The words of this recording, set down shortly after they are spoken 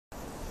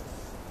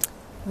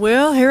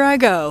Well, here I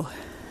go.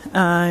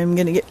 I'm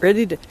gonna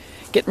getting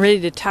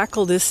ready to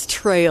tackle this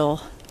trail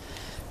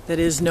that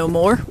is no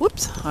more.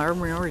 Whoops,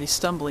 I'm already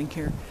stumbling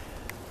here.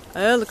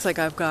 It looks like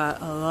I've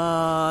got a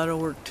lot of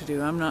work to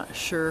do. I'm not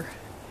sure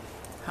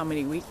how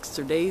many weeks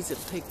or days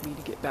it'll take me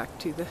to get back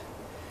to the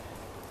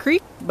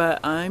creek,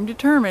 but I'm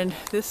determined.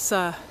 This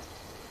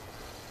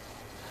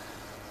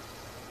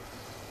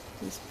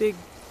big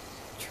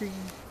tree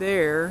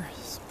there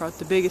is probably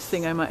the biggest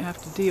thing I might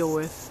have to deal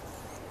with.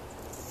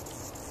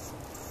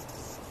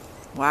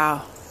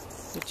 Wow,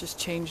 it just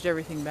changed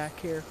everything back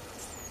here.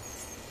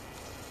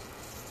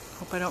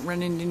 Hope I don't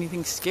run into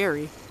anything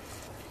scary.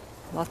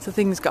 Lots of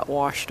things got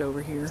washed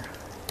over here.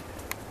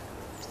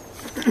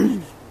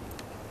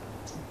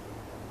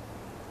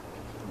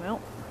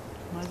 Well,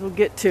 might as well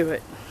get to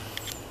it.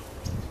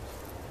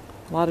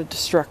 A lot of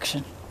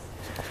destruction.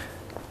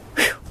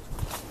 Whew.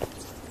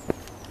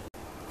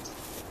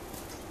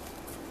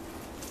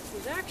 This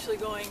is actually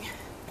going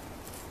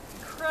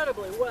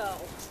incredibly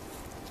well.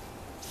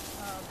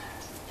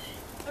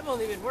 I've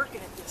only been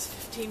working at this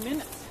 15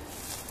 minutes.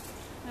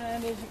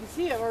 And as you can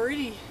see, I've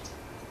already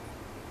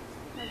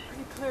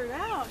pretty cleared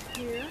out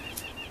here.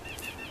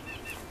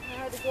 I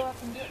had to go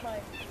up and get my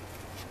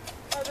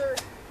other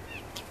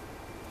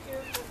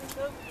shears. I think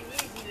those would be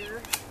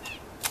easier.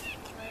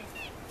 My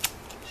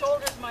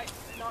shoulders might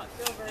not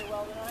feel very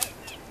well tonight,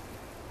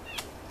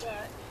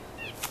 but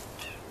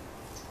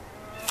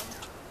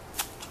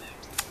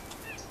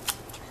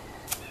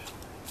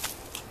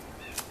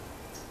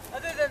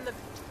other than the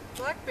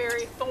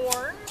blackberry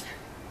thorns,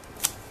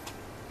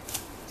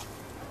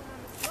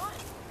 it's not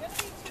going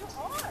to be too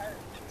hard.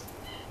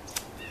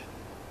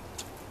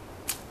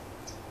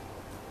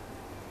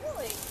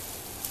 Really.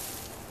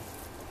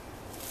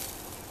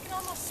 You can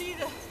almost see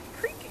the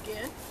creek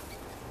again.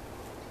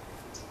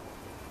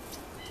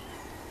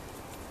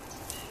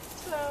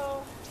 So,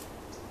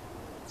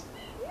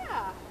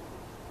 yeah,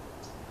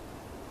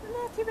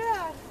 not too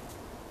bad.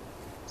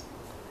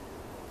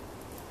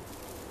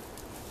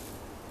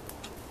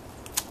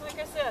 Like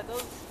I said,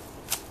 those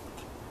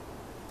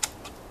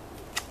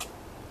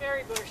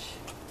berry bush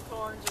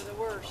thorns are the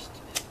worst,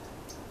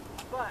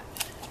 but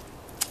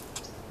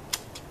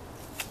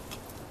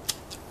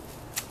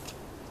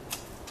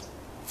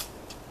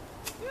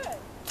good.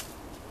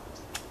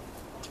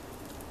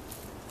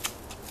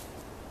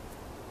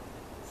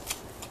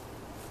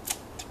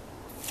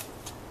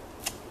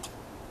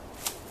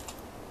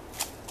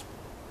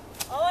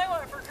 All I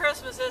want for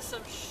Christmas is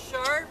some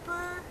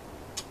sharper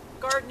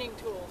gardening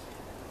tools.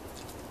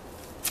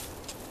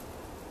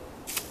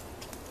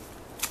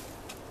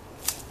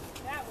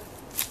 That would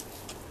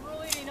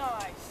really be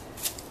nice.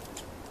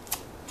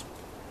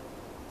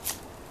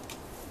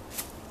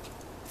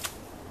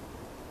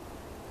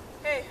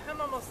 Hey, I'm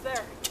almost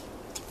there.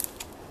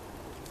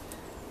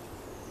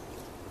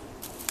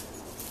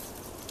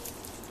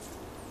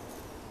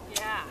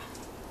 Yeah.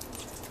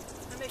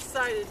 I'm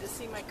excited to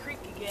see my creek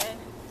again.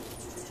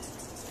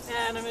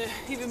 And I'm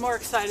even more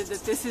excited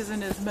that this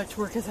isn't as much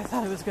work as I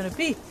thought it was going to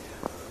be.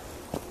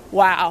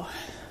 Wow.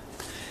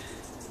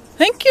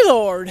 Thank you,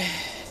 Lord.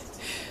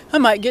 I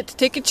might get to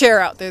take a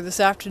chair out there this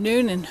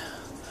afternoon and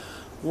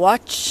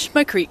watch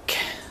my creek.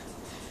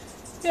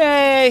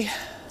 Yay!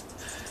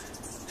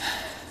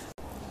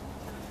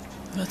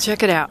 Well,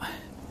 check it out.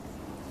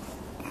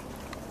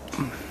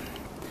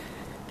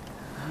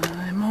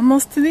 I'm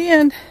almost to the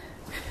end,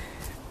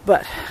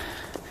 but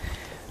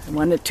I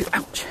wanted to,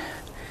 ouch,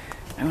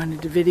 I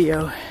wanted to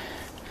video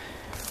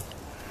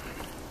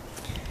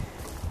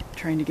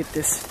trying to get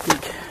this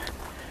big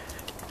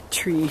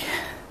tree.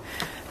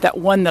 That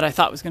one that I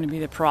thought was going to be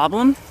the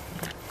problem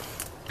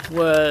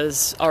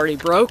was already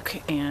broke,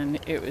 and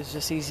it was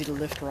just easy to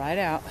lift right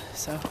out.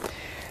 So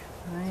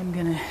I am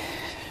going to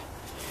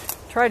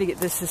try to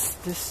get this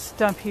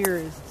stump here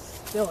is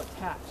still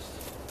attached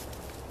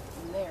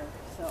in there.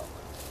 So let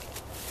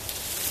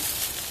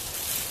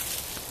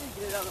me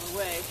get it out of the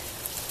way.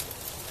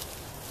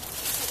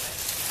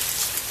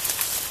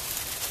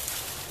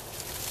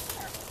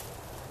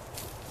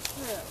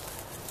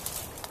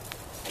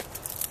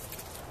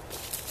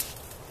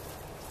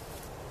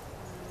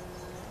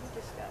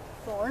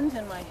 Thorns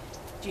in my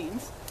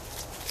jeans,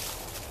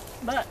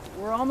 but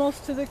we're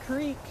almost to the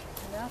creek,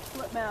 and that's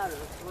what matters,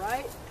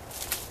 right?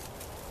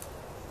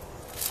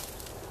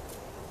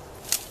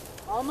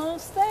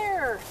 Almost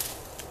there.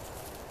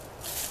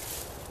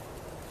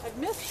 I've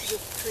missed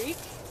this creek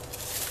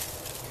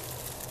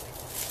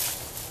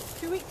for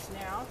 2 weeks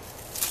now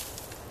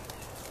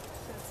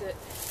since it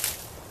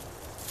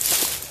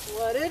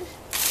flooded.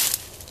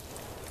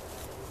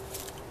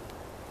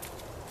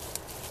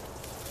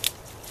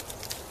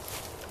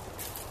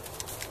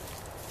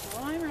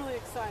 I'm really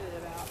excited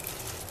about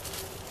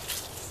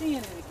seeing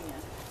it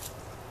again.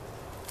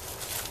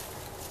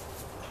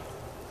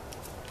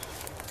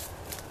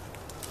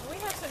 We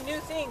have some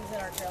new things in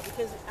our trail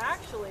because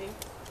actually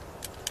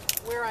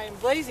where I am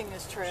blazing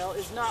this trail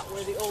is not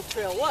where the old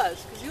trail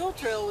was, because the old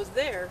trail was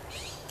there,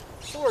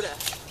 sorta.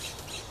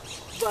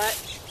 But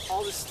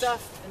all the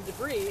stuff and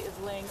debris is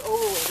laying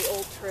over where the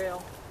old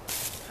trail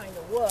kind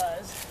of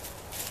was.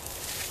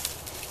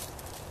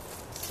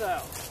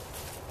 So,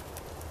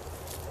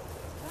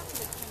 I'm going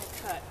to kind of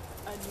cut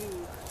a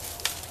new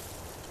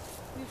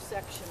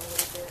section a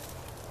little bit.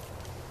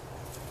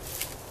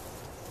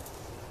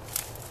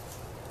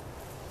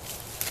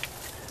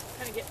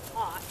 Kind of getting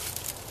hot.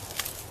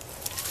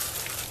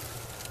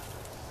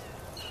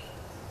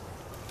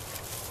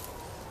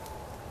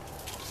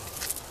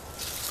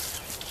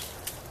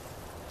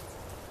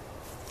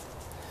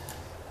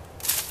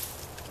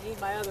 I need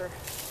my other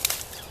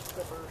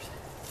clippers.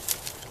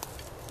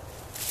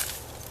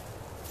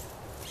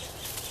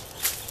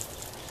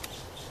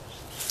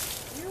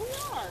 Here we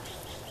are.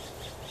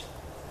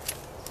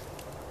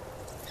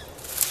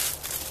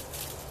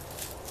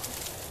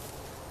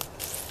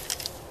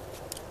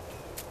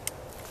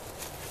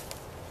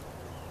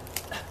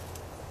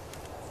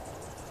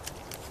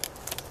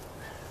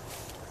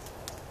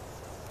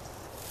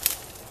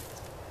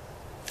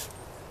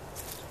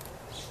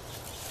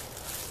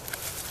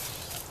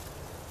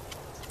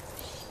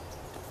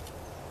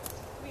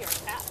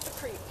 At the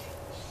creek.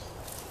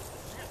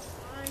 That's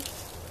my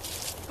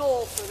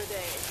goal for the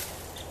day.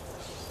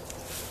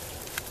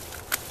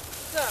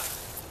 So,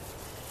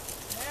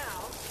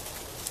 now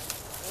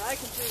that I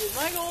completed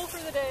my goal for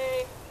the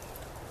day,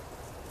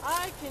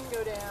 I can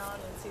go down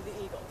and see the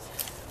eagles.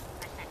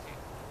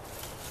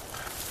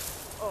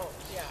 Oh,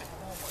 yeah, I have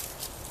homework.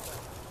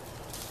 Well,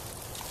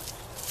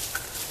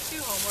 do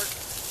homework.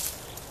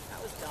 That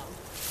was dumb.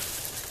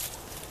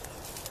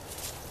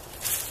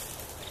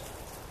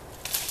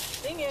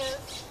 Thing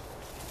is,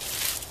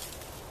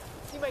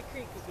 see my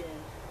creek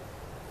again.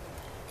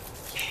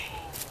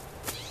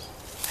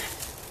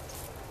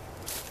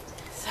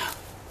 So,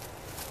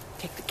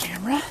 take the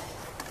camera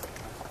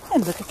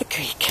and look at the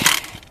creek.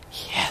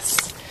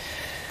 Yes.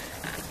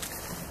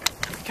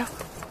 There we go.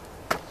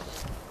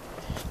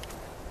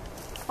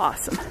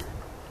 Awesome.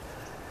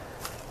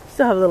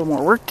 Still have a little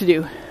more work to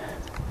do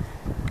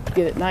to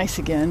get it nice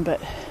again, but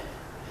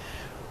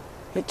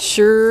it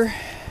sure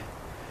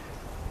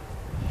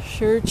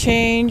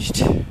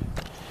changed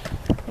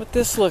what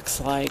this looks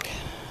like.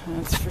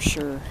 That's for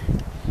sure.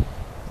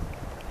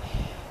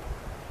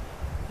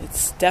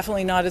 It's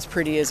definitely not as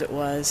pretty as it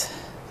was.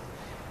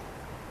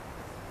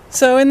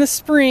 So in the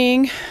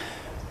spring,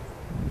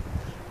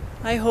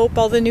 I hope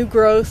all the new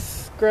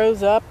growth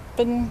grows up,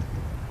 and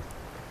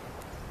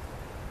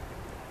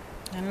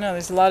I don't know,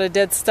 there's a lot of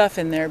dead stuff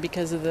in there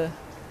because of the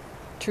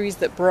trees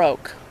that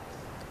broke.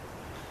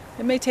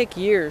 It may take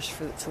years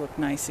for it to look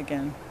nice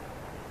again.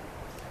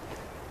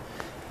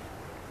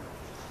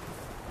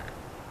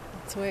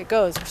 That's the way it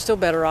goes. We're still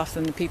better off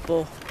than the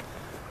people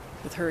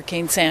with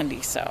Hurricane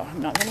Sandy, so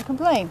I'm not going to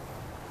complain.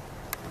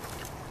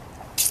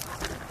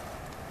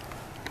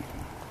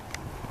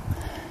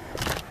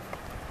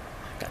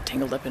 Got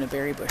tangled up in a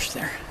berry bush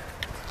there.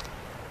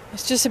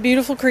 It's just a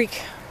beautiful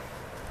creek.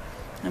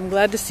 I'm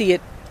glad to see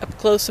it up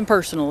close and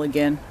personal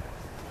again.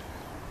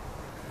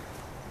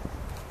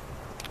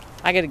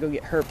 I got to go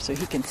get Herb so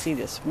he can see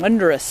this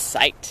wondrous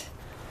sight.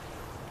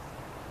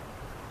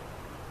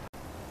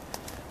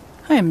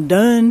 I am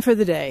done for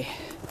the day.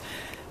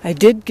 I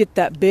did get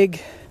the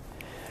big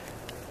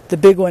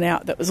one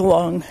out that was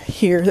along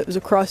here, that was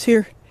across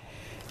here.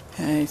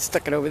 I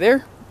stuck it over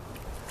there.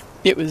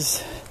 It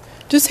was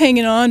just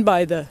hanging on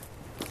by the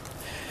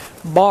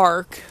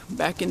bark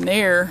back in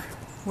there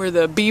where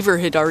the beaver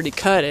had already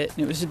cut it. And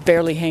it was just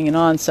barely hanging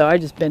on, so I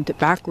just bent it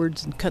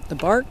backwards and cut the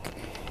bark.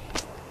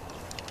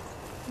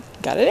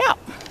 Got it out.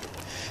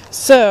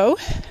 So,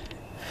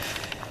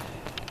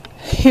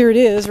 here it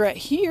is right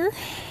here.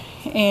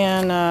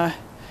 And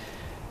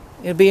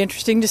it'll be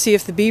interesting to see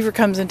if the beaver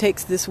comes and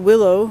takes this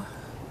willow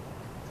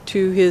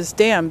to his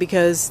dam,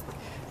 because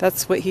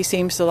that's what he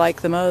seems to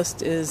like the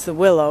most, is the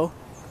willow.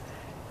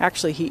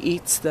 Actually, he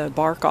eats the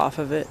bark off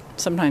of it,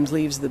 sometimes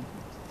leaves the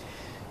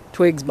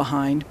twigs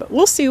behind, but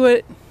we'll see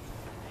what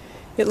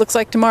it looks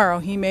like tomorrow.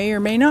 He may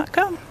or may not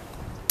come.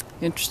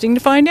 Interesting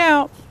to find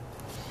out.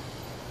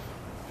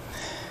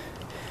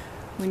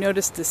 We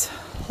noticed this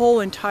whole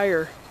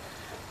entire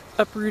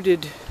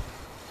uprooted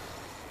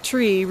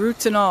tree,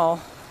 roots and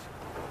all,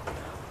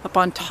 up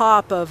on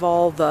top of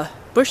all the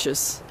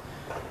bushes.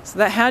 So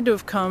that had to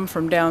have come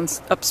from down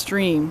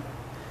upstream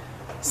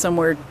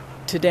somewhere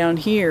to down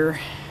here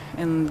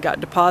and got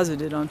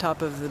deposited on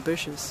top of the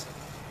bushes.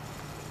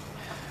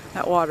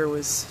 That water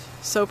was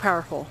so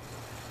powerful.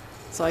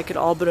 So I could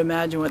all but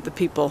imagine what the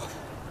people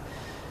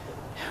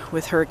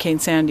with Hurricane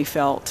Sandy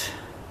felt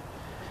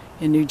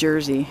in New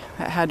Jersey.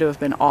 That had to have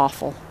been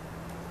awful.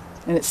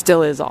 And it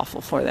still is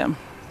awful for them.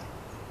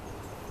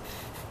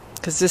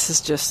 Because this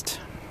is just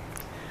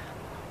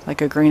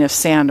like a grain of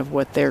sand of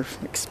what they're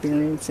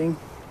experiencing.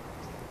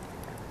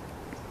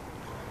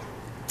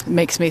 It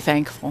makes me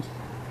thankful.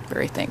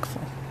 Very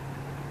thankful.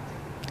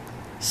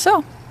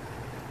 So,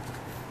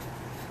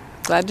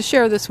 glad to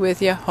share this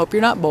with you. Hope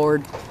you're not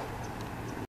bored.